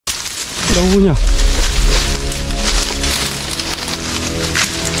Đâu nhỉ?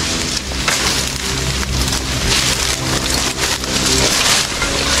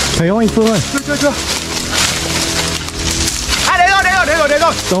 Thấy không anh Phương ơi? Chưa. À đấy rồi.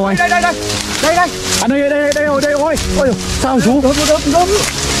 Đâu anh? Đây. À đây ôi. Ôi sao chú? Đây.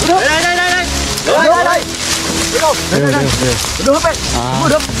 Đưa hết.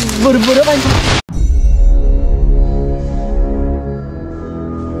 Vừa đớp anh.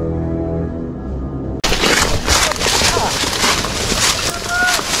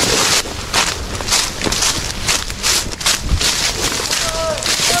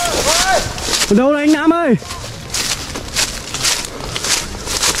 Đâu rồi anh Nam ơi?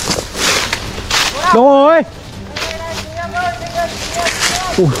 Đâu rồi?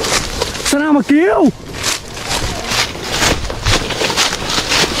 Ủa, sao nào mà kêu?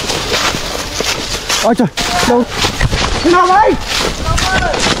 Ôi trời, đâu? Thế nào đây?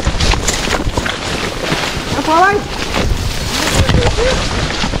 Làm sao anh?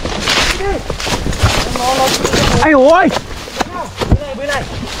 Anh ơi! Bên này.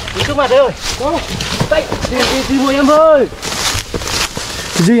 Đứng trước mặt đây rồi. Đâu? Đây, đi mua em ơi.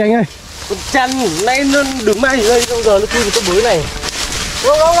 Cái gì anh ơi? Con chăn nãy nó đứng mãi ở đây, xong giờ nó chui vào cái bới này.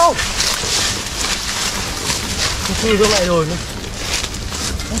 Đâu. Nó chui ra lại rồi.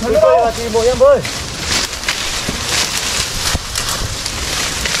 Không thấy đâu. Là thì mua em ơi.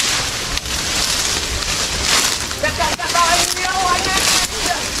 Chặt vào anh đi đâu anh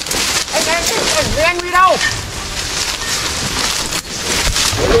anh Nguy đâu?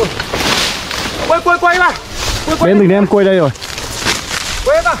 Quay mà. Bên mình em quay đây rồi.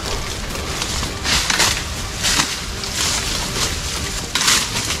 Quay mà.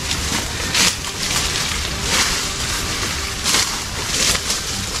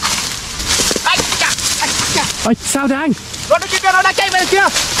 Ôi, sao thế anh? Nó kia, nó đang chạy về đằng kia.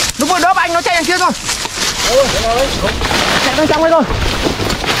 Nó vừa đớp anh, nó chạy đằng kia rồi. Chạy bên trong đây rồi.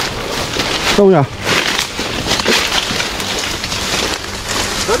 Đâu nhỉ?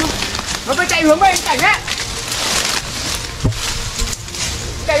 Nó phải chạy hướng về anh Cảnh ấy.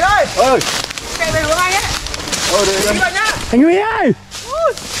 Cảnh ơi. Chạy về hướng anh ấy. Đi vào nhá. Anh Nguy ơi!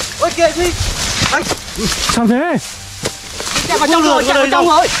 Ôi kìa gì? Anh. Sao thế? Chạy vào trong rồi,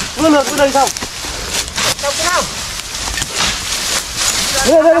 Vừa lượt ở đây sao? Trong cái nào?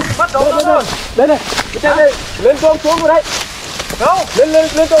 Đây. Bắt đầu rồi. Đây. Chạy đây. Lên xuống vào đây. Đâu?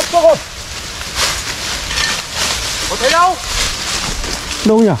 Lên xuống rồi. Có thấy đâu?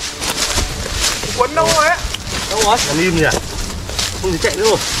 Đâu nhỉ? Quấn đâu rồi ấy? Đâu rồi? Thằng im nhỉ? Không thể chạy nữa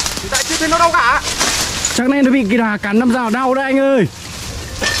rồi. Thì tại chưa thấy nó đâu cả. Chắc nay nó bị cái đà cắn đâm rào đau đấy anh ơi.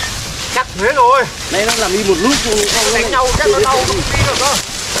 Chắc thế rồi. Này nó làm đi một lúc không đánh nhau chắc nó đau không đi được cơ.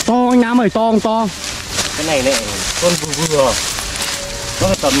 To anh Nam ơi, to không to? Cái này này, con vừa. Nó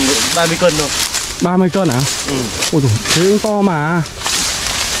là tầm 30 cân thôi. 30 cân hả? Ừ. Ôi dồi, thế cũng to mà.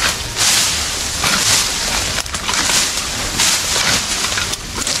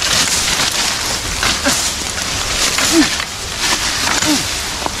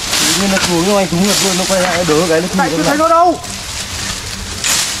 Tự nhiên nó xuống nhưng anh trúng ngược luôn, nó quay lại nó đỡ cái nó chui. Tại chưa thấy nó đâu.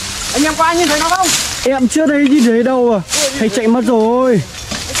 Anh em qua nhìn thấy nó không? Em chưa thấy gì đấy đâu à. Thầy chạy mất rồi.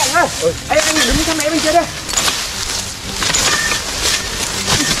 Anh Cảnh ơi. Anh đứng sang mẹ bên kia đây.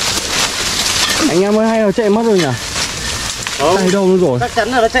 Anh em ơi, hay là chạy mất rồi nhỉ? Không. Chạy đâu luôn rồi? Chắc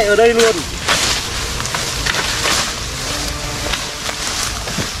chắn là nó chạy ở đây luôn.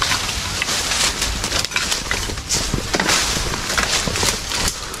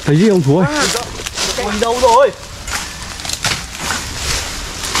 Thấy gì ông chú ơi? Chạy đi đâu rồi?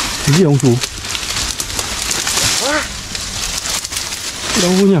 Thấy gì ông chú?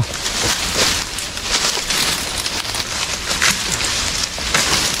 Đâu nhỉ?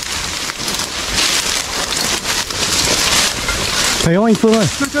 Thấy không anh Phương ơi?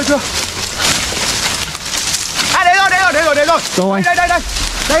 Chưa. À đấy rồi. Đâu anh?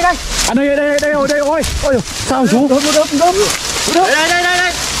 Đây. À đây ôi. Ôi sao chú? Đớp.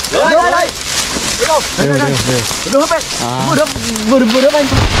 Đây. Đớp ấy. Vừa đớp anh.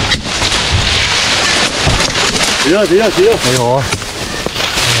 Tí rồi. Thấy rồi.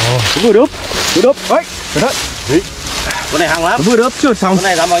 Vừa đớp. Đấy. Đấy. Con này hăng lắm. Vừa đớp chưa xong. Con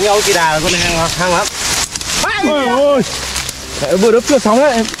này dám vào nhau kỳ đà, con này hăng lắm. Ôi. Vừa đớp chưa xong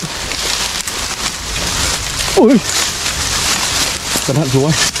đấy em. Ui. Cẩn thận chú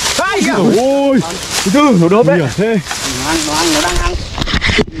ơi. Ôi. Từ nó đớp đấy. Thế. Nó đang hăng.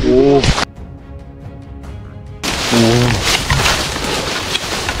 Ồ.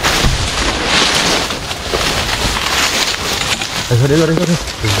 Đây rồi.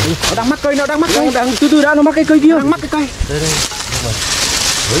 Nó đang mắc cây, Đang từ từ đã, nó mắc cái cây kia. Đang mắc cái cây. Đây.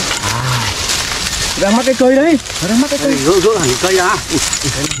 Đang mắc cái cây đấy. Nó đang mắc cái cây. Rỡ hẳn cây à.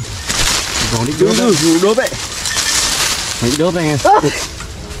 Rồi đi đớp vậy. Mấy đớp này.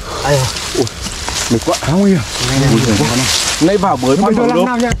 Ai à. Mệt quá. Áo nguy à. Nãy vào bới phát đớp.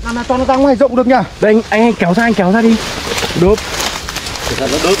 Làm nào cho nó ra ngoài rộng được nhá. Đây anh kéo ra đi. Đớp. Để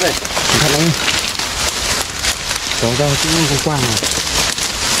nó đớp này. Thật anh. Kéo ra chứ không quang này.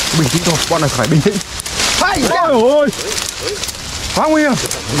 Bình tĩnh thôi, bọn này phải bình tĩnh. Ôi ôi. Quá nguy hiểm.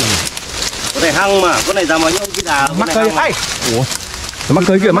 Con này hăng mà, con này dám nói ông kia là mắc cây ai. Ủa. Nó mắc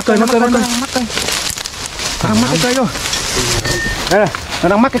cây kìa, mắc cây. Mắc cái cây rồi. Đây này, nó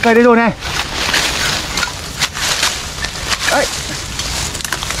đang mắc cái cây đấy rồi này. Đấy.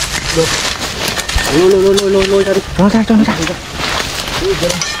 Được. Lôi ra đi. Cho nó ra.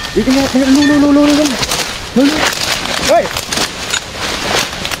 Đi lôi. Đây.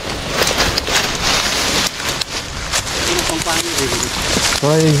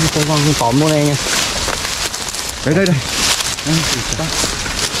 Thôi không con tóm luôn này nha. Đây. Đây.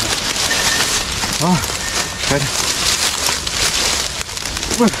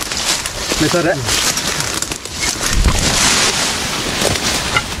 Mày thật đấy.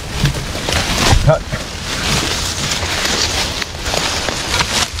 Thật.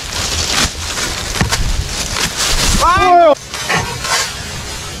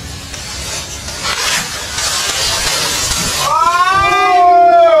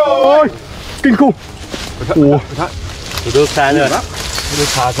 Ôi, kinh khủng. Ủa, được xa rồi. được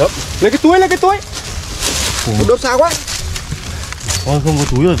xa sớm. Lấy cái túi. Ủa, đốt xa quá. Ôi không có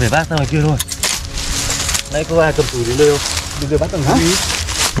túi rồi, phải vác ra ngoài kia thôi. Nãy có ai cầm túi đến đây không? Bây giờ bắt tầng hả?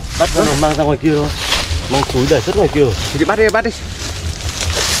 Bắt ra nó mang ra ngoài kia thôi. Mang túi để rất ngoài kia rồi. Thì bắt đi.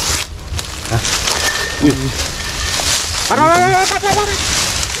 À. Ui. Bắt.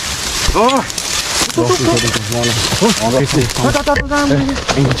 Rồi. Ngon rồi.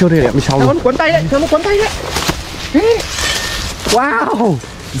 Anh chưa đây để bên sau luôn. Quấn tay đấy, cho nó quấn tay đấy. Wow,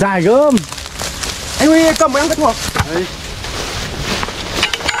 dài gớm. Anh Huy cầm em cái thuộc.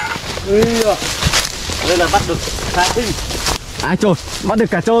 Đây là bắt được khá tinh. À trời, bắt được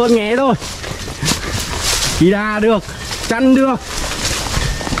cả trâu lẫn nghé rồi. Kỳ đà được, chăn được.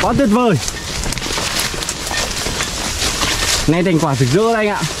 Quá tuyệt vời. Nay thành quả thực rỡ đấy anh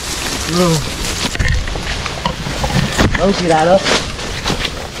ạ. Đâu kỳ đà đâu.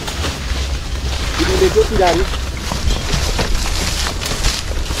 Đi trước kỳ đà đi.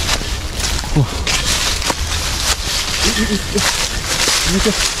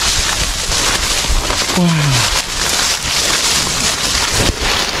 Wow.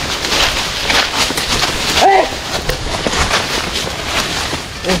 Ê!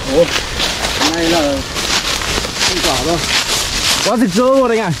 Ủa, hôm nay là không quả đâu. Quá rực rỡ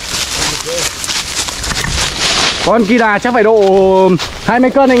luôn anh ạ. Con kỳ đà chắc phải độ 20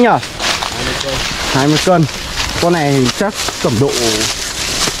 cân anh nhỉ? 20 cân. Con này chắc tầm độ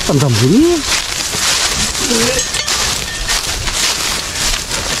tầm hứng.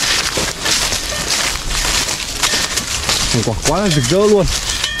 Thành quả quá là rực rỡ luôn.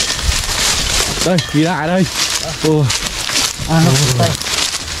 Đây, kỳ đà đây.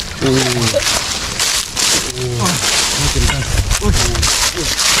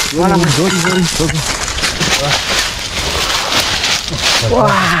 Quá lắm rồi đi. Wow.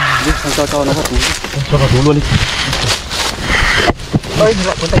 Đi cho nó vào túi. Cho vào túi luôn đi. Ơi,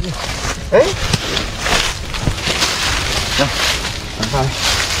 lại cuốn tay đi. Đấy. Đây.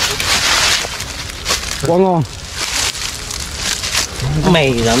 Quá ngon.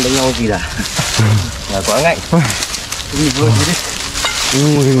 Mày dám đánh nhau gì đã? Là quá ngạnh. Nghỉ ngơi tí đi.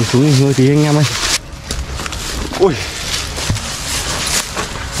 Ngồi xuống nghỉ ngơi tí anh em ơi. Ui.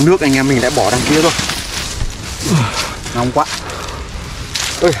 Nước anh em mình đã bỏ đằng kia rồi. Nóng quá.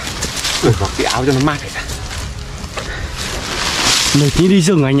 Ôi. Ui, mặc cái áo cho nó mát vậy. Mệt tí đi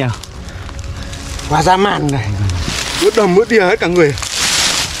rừng anh nhỉ? Quá dã man này. Bữa đầm bữa tia hết cả người.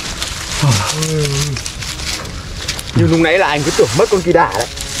 Nhưng lúc nãy là anh cứ tưởng mất con kỳ đà đấy.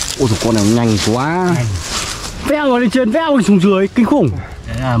 Ôi dồi, con này nhanh quá. Veo vào lên trên, veo xuống dưới, kinh khủng.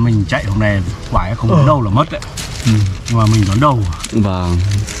 Thế là mình chạy hôm nay Quái không đến đâu là mất đấy. Nhưng mà mình đón đầu. Vâng.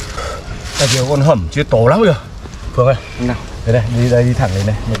 Tại vì con hầm chưa tổ lắm rồi. Phương ơi, nào. đây đi thẳng lên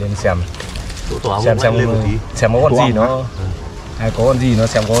đây, mình lên xem. Xem có con gì nó hay có con gì nó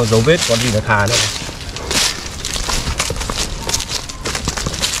xem có dấu vết, con gì nó thà nữa.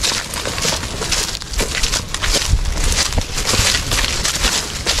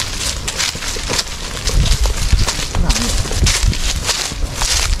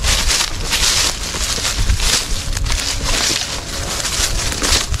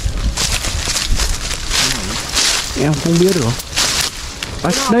 Em không biết được.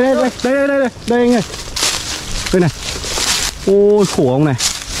 Đây anh ơi. Đây này. Ôi khổ ông này.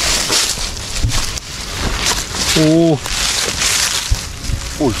 Ôi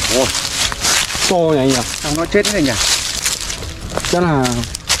ôi. To nhỉ anh nhỉ? Thằng nó chết thế này nhỉ? Chắc là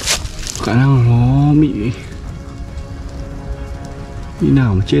khả năng nó bị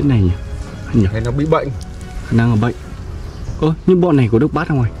nào mà chết này nhỉ? Anh nhỉ? Hay nó bị bệnh. Khả năng là bệnh. Nhưng bọn này có được bắt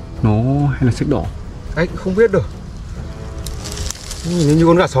không anh? Nó hay là xích đỏ? Anh không biết được. Nhìn như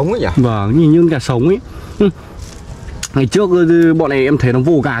con gà sống ấy nhỉ? Vâng, nhìn như gà sống ấy. Ngày trước bọn này em thấy nó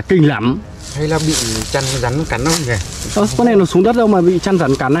vồ gà kinh lắm. Hay là bị chăn rắn cắn không nhỉ? Con này nó xuống đất đâu mà bị chăn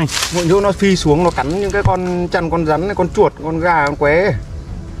rắn cắn này. Mỗi chỗ nó phi xuống nó cắn những cái con chăn, con rắn này, con chuột, con gà, con quế ấy.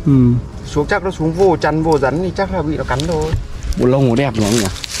 Xuống chắc nó xuống vô chăn vô rắn thì chắc là bị nó cắn thôi. Bộ lông nó đẹp rồi anh nhỉ?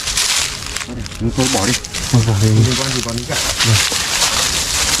 Chúng tôi bỏ đi. Bỏ đi. Liên quan gì còn đi cả.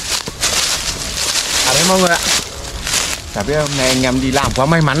 À đấy mọi người ạ. Chả biết hôm nay anh em đi làm quá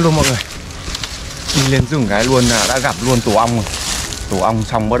may mắn luôn mọi người. Đi lên rừng cái luôn là đã gặp luôn tổ ong rồi. Tổ ong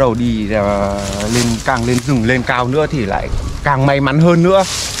xong bắt đầu đi càng lên rừng lên cao nữa thì lại càng may mắn hơn nữa.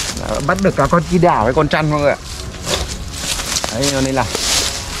 Bắt được cả con chi đảo với con chăn mọi người ạ. Đấy nên là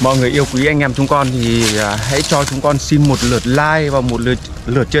mọi người yêu quý anh em chúng con thì hãy cho chúng con xin một lượt like và một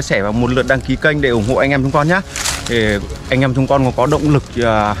lượt chia sẻ và một lượt đăng ký kênh để ủng hộ anh em chúng con nhé. Để anh em chúng con có động lực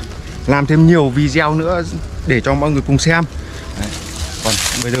làm thêm nhiều video nữa để cho mọi người cùng xem. Đấy. Còn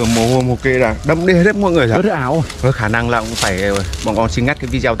bây giờ mồ hôi một kê là đẫm đê hết mọi người rồi. Ướt áo. Với khả năng là cũng phải bọn con xin ngắt cái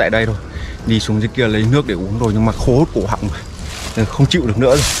video tại đây thôi. Đi xuống dưới kia lấy nước để uống rồi nhưng mà khô cổ họng rồi. Không chịu được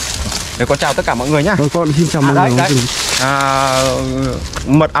nữa rồi. Đấy, con chào tất cả mọi người nhá. Con xin chào mọi người.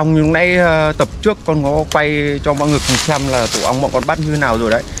 Mật ong lúc nãy tập trước con có quay cho mọi người cùng xem là tổ ong bọn con bắt như nào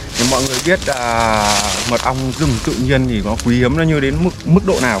rồi đấy. Thì mọi người biết mật ong rừng tự nhiên thì nó quý hiếm nó như đến mức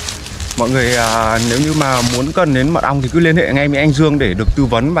độ nào. Mọi người nếu như mà muốn cần đến mật ong thì cứ liên hệ ngay với anh Dương để được tư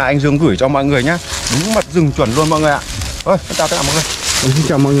vấn và anh Dương gửi cho mọi người nhá. Đúng mật rừng chuẩn luôn mọi người ạ. Thôi, chào tất cả mọi người. Xin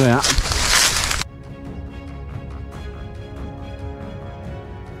chào mọi người ạ.